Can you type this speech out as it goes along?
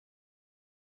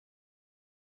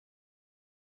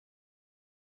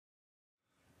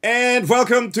And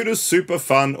welcome to the super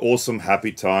fun, awesome,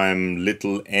 happy time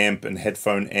little amp and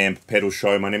headphone amp pedal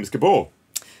show. My name is Gabor.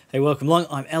 Hey, welcome along.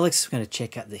 I'm Alex. We're going to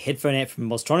check out the headphone amp from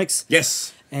Mozztronics.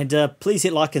 Yes. And please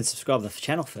hit like and subscribe to the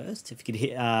channel first. If you could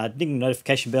hit ding the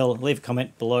notification bell, leave a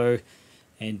comment below.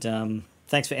 And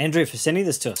thanks for Andrew for sending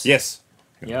this to us. Yes.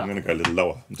 Yeah. I'm going to go a little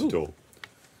lower. It's tall.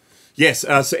 Yes.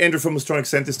 So Andrew from Mozztronics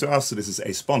sent this to us. So this is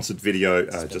a sponsored video,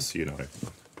 just so you know.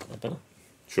 Better?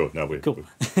 Sure. No, we're Cool.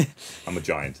 I'm a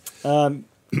giant.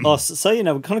 So, you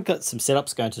know, we've kind of got some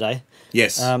setups going today.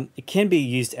 Yes. It can be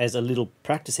used as a little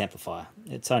practice amplifier.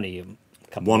 It's only a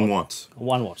couple 1 watt.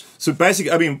 1 watt. So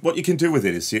basically, I mean, what you can do with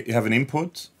it is you have an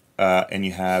input and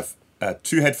you have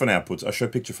 2 headphone outputs. I'll show a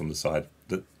picture from the side.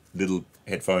 The little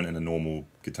headphone and a normal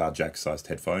guitar jack-sized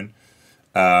headphone.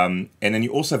 And then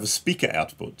you also have a speaker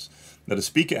output. Now, the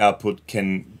speaker output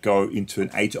can go into an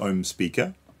 8-ohm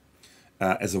speaker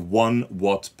as a 1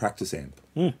 watt practice amp.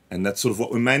 And that's sort of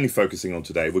what we're mainly focusing on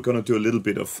today. We're going to do a little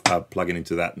bit of plugging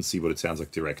into that and see what it sounds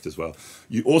like direct as well.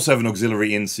 You also have an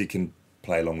auxiliary in, so you can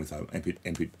play along with an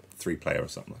MP3 player or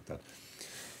something like that.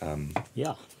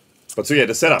 Yeah. But so yeah,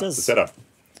 the setup.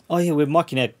 Oh yeah, we're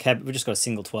micing our cab. We've just got a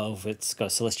single 12. It's got a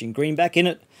Celestian green back in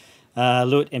it.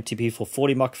 LEWITT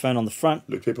MTP440 microphone on the front.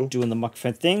 Look, people. Doing the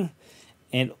microphone thing.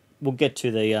 And we'll get to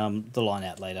the line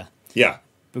out later. Yeah.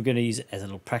 We're going to use it as a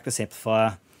little practice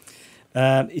amplifier.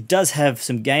 It does have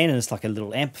some gain, and it's like a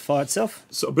little amplifier itself.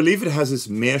 So I believe it has this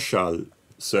Mehrschall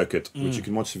circuit, which you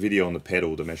can watch the video on the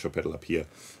pedal, the Mehrschall pedal up here.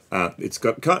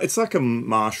 It's like a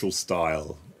Marshall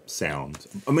style sound.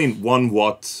 I mean, 1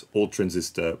 watt, all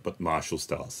transistor, but Marshall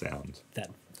style sound. That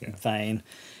vein.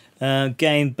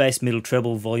 Gain, bass, middle,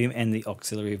 treble, volume, and the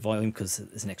auxiliary volume because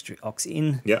there's an extra aux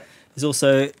in. Yeah. There's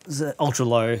also an ultra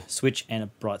low switch and a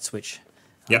bright switch.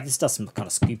 Yeah. This does some kind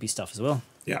of scoopy stuff as well.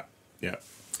 Yeah. Yeah.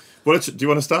 Well, do you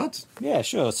want to start? Yeah,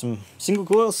 sure. Some single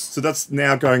coils. So that's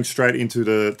now going straight into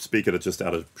the speaker that's just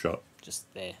out of shot. Just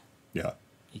there. Yeah.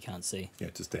 You can't see.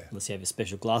 Yeah, just there. Unless you have your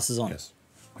special glasses on. Yes.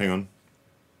 Hang on.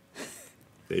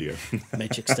 There you go.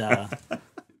 Matrix Star.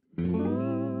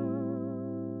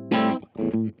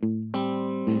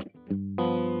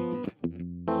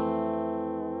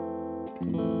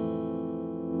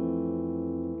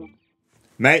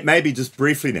 Maybe just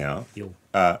briefly now,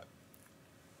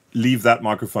 leave that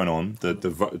microphone on,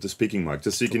 the speaking mic,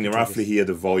 just so you can roughly hear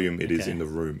the volume it is in the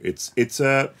room. It's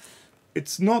not.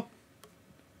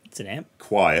 It's an amp.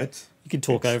 Quiet. You can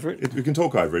talk over it. We can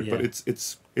talk over it, but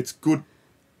it's good.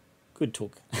 Good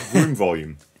talk. Room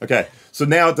volume. Okay, so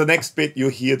now the next bit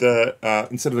you'll hear the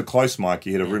instead of the close mic,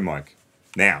 you hear the room mic.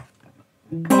 Now.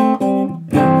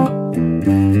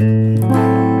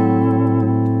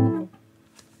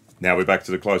 Now we're back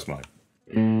to the close mic.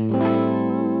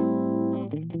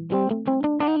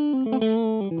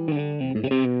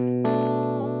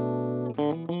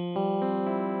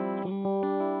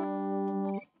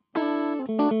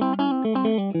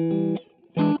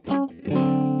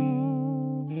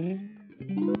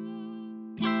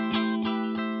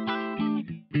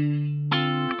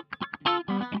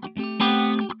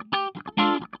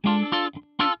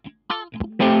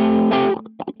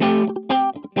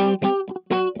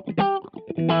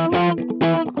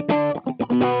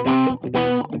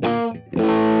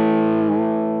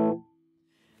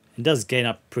 It does gain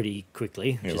up pretty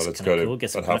quickly. Yeah, well, let's go to Get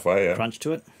some halfway, crunch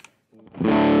to it.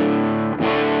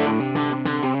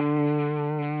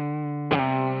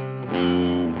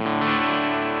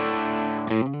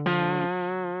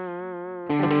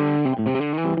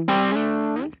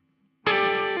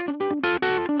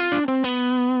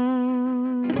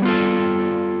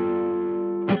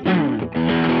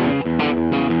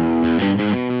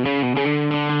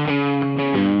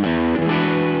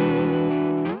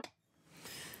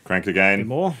 Crank it again.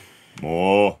 More.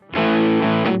 More.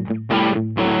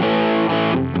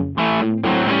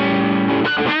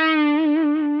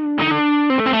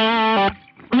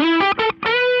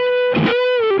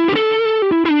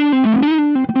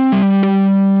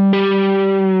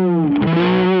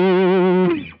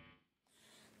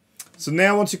 So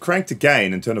now once you crank the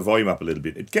gain and turn the volume up a little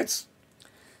bit, it gets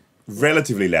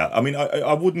relatively loud. I mean,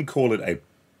 I wouldn't call it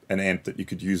an amp that you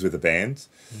could use with a band.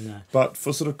 No. But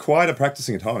for sort of quieter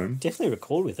practicing at home. Definitely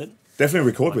record with it.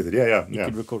 Definitely record with it, yeah. You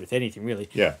could record with anything, really.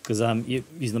 Yeah. Because you're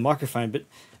using the microphone, but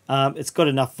it's got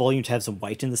enough volume to have some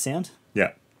weight in the sound.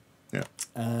 Yeah. Yeah.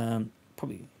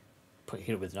 Probably hit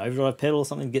it with an overdrive pedal or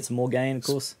something to get some more gain, of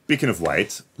course. Speaking of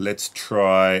weight, let's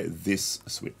try this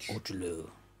switch. Ultra low.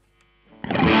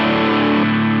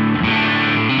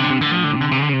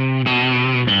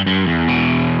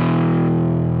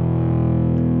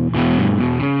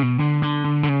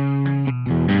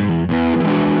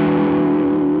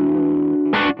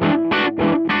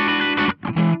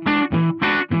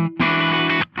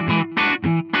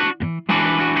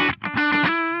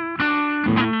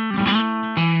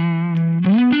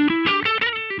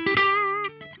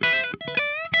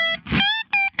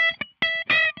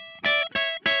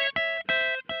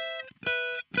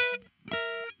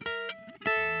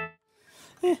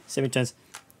 semitones.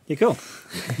 Yeah, cool.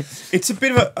 It's a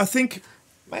bit of a, I think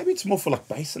maybe it's more for like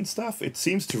bass and stuff. It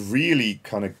seems to really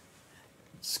kind of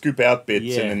scoop out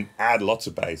bits and then add lots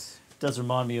of bass. It does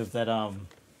remind me of that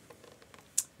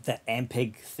that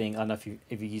Ampeg thing. I don't know if you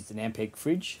ever used an Ampeg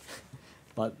fridge.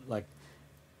 like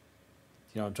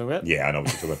you know what I'm talking about? Yeah, I know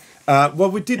what you're talking about.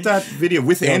 Well, we did that video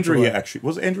with Andrew here, actually.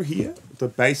 Was Andrew here? The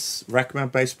bass, rack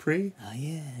mount bass pre? Oh,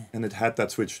 yeah. And it had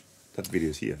that switch. That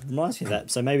video's here. Reminds me of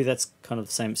that. So maybe that's kind of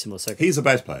the similar circuit. He's a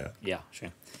bass player. Yeah, sure.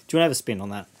 Do you want to have a spin on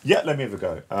that? Yeah, let me have a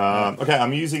go. Okay,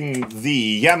 I'm using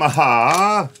the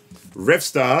Yamaha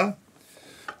Revstar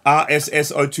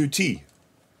RSS02T.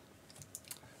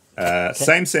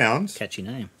 Same sound. Catchy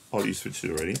name. Oh, you switched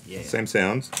it already. Yeah. Same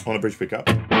sound on a bridge pickup.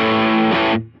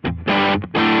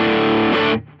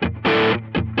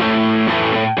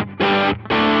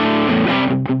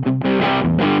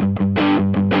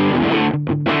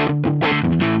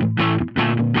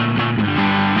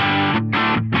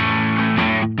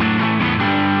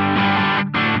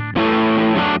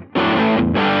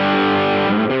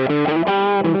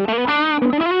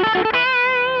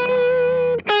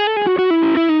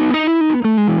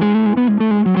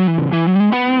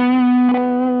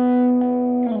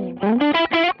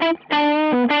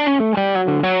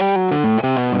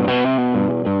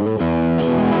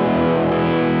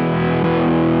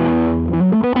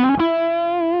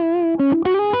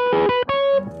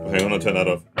 Okay, I'm gonna turn that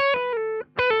off.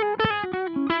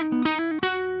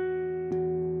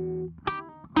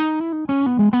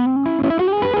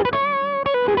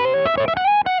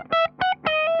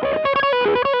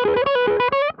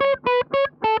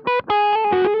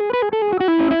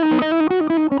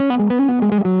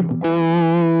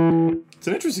 It's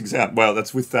an interesting sound. Well,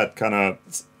 that's with that kind of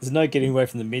There's no getting away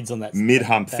from the mids on that.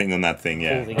 mid-hump thing on that thing,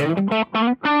 yeah.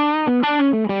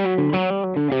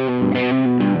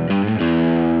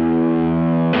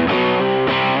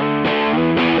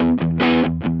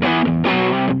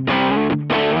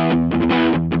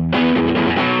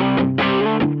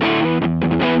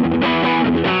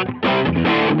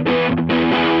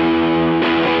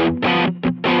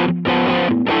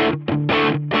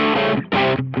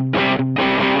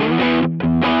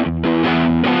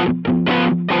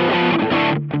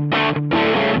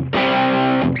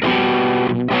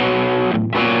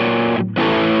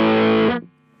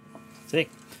 Sick.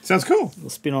 Sounds cool. We'll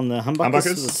spin on the humbuckers for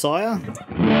the Sire.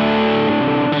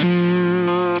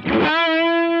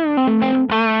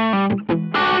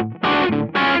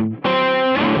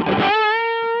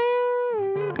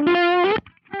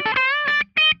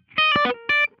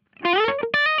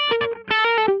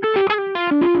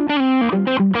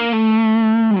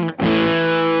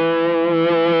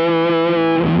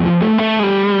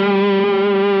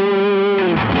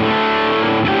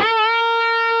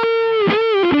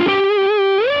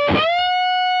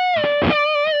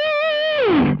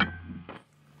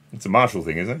 It's a Marshall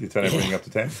thing, isn't it? You turn everything up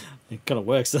to 10. It kind of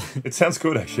works. It sounds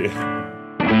good, actually.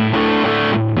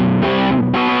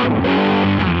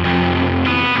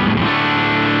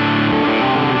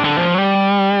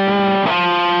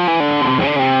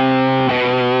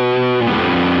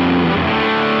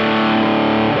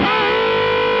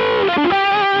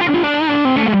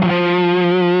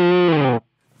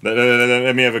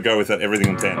 Let me have a go with that.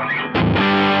 Everything on 10.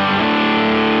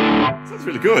 Sounds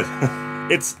really good.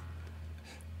 It's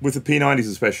with the P90s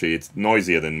especially. It's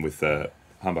noisier than with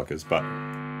humbuckers, but.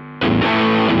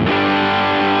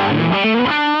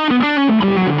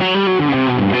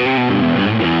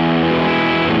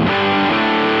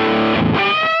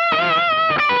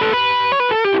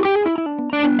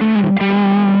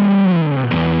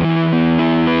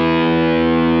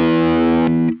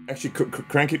 Actually,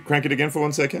 crank it again for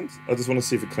 1 second. I just want to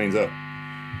see if it cleans up.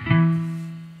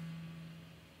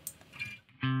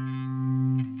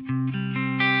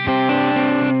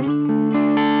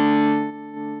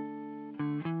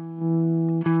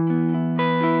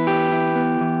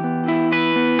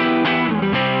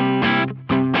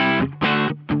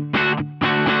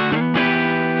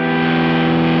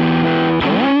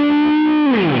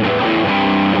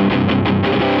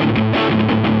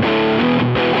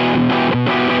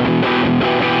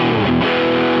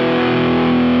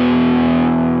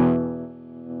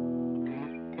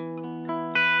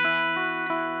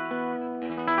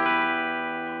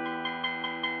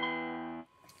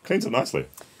 Cleans up nicely.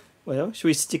 Well, should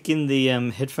we stick in the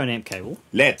headphone amp cable?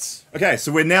 Let's. Okay, so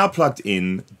we're now plugged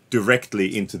in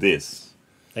directly into this.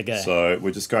 Okay. So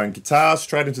we're just going guitar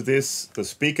straight into this. The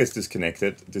speaker's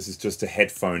disconnected. This is just a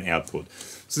headphone output.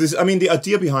 So this, I mean, the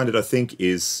idea behind it, I think,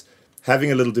 is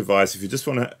having a little device. If you just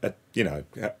want to, you know,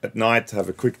 at night have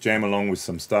a quick jam along with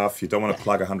some stuff. You don't want to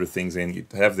plug 100 things in. You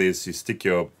have this. You stick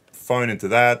your phone into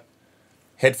that,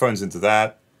 headphones into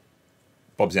that.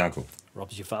 Bob's the uncle.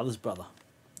 Rob's your father's brother.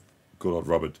 Good old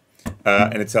Robert.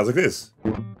 And it sounds like this.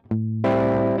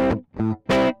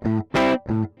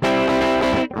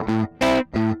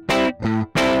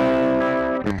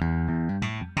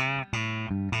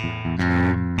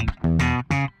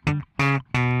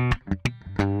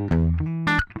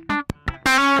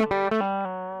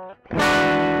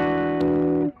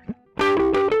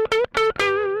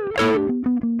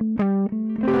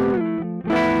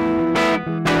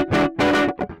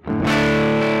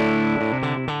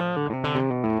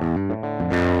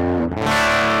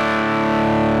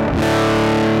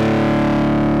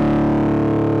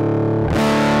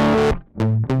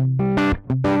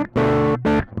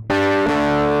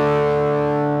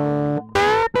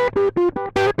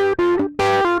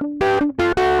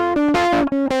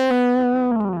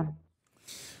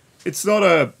 It's not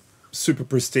a super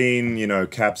pristine, you know,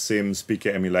 cap sim, speaker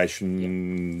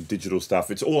emulation, digital stuff.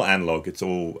 It's all analog. It's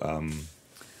all,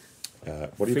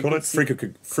 what do you call it?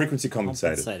 Frequency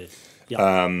compensated.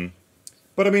 Yeah.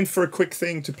 But I mean, for a quick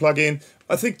thing to plug in,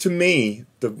 I think to me,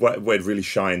 where it really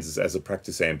shines is as a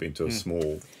practice amp into a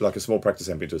small practice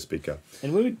amp into a speaker.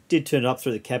 And when we did turn it up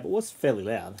through the cab, it was fairly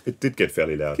loud. It did get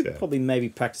fairly loud, Could probably maybe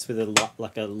practice with a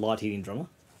light heating drummer.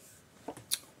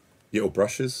 Yeah, or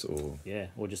brushes, or... Yeah,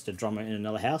 or just a drummer in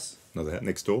another house.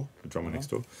 Next door, a drummer next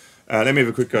door. Let me have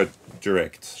a quick go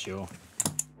direct. Sure.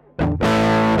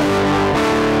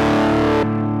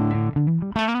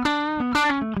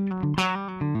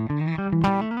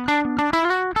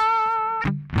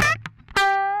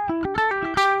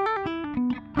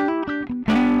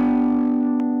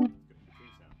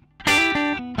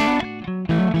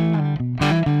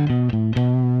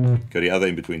 Go the other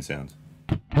in-between sound.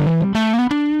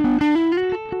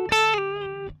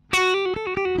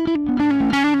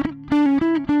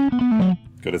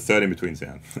 Got a third in-between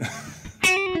sound.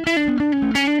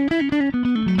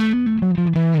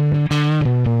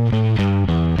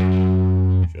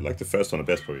 I like the first one the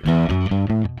best, probably.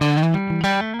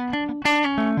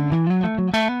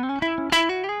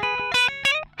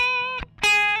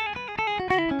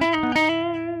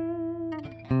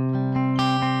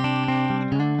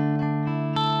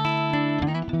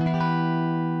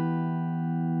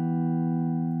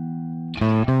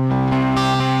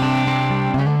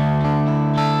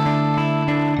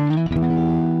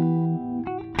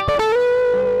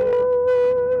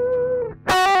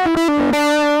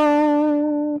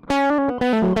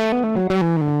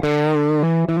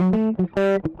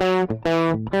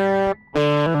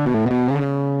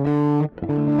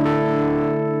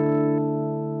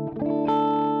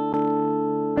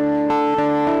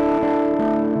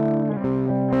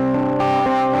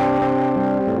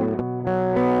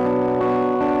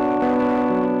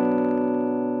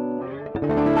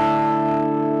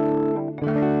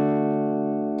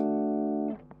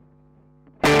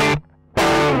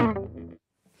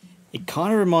 It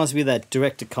kind of reminds me of that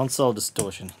direct-to-console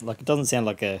distortion. Like, it doesn't sound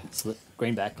like a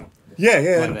greenback. Yeah,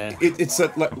 yeah. It's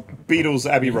like Beatles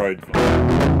Abbey Road.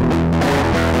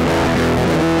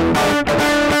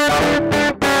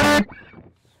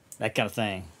 That kind of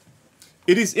thing.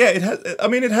 It is, yeah, it has, I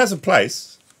mean, it has a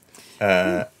place.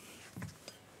 Oh,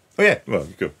 yeah, well,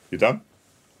 good. You're done?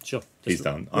 Sure. He's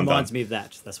done. I'm reminds done. me of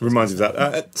that. That's what Reminds me of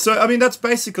that. So, I mean, that's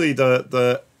basically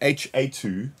the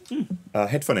HA-2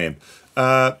 headphone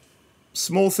amp.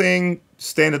 Small thing,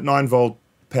 standard 9-volt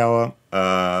power.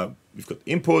 You've got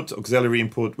input, auxiliary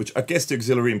input, which I guess the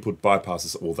auxiliary input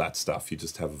bypasses all that stuff. You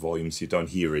just have a volume, so you don't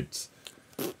hear it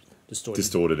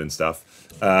distorted and stuff.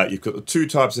 You've got the two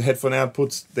types of headphone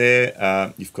outputs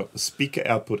there. You've got the speaker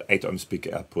output, 8-ohm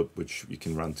speaker output, which you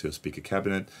can run to a speaker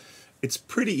cabinet. It's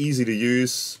pretty easy to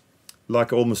use.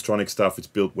 Like all Mozztronics stuff, it's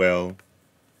built well.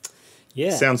 Yeah.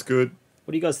 Sounds good.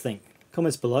 What do you guys think?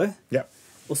 Comments below. Yeah.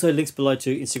 Also, links below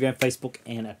to Instagram, Facebook,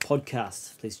 and a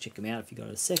podcast. Please check them out if you got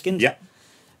a second. Yeah.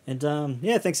 And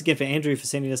yeah, thanks again for Andrew for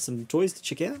sending us some toys to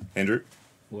check out. Andrew.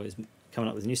 Always coming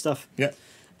up with new stuff. Yeah.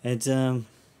 And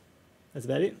that's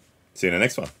about it. See you in the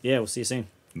next one. Yeah, we'll see you soon.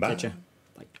 Bye. Catch ya.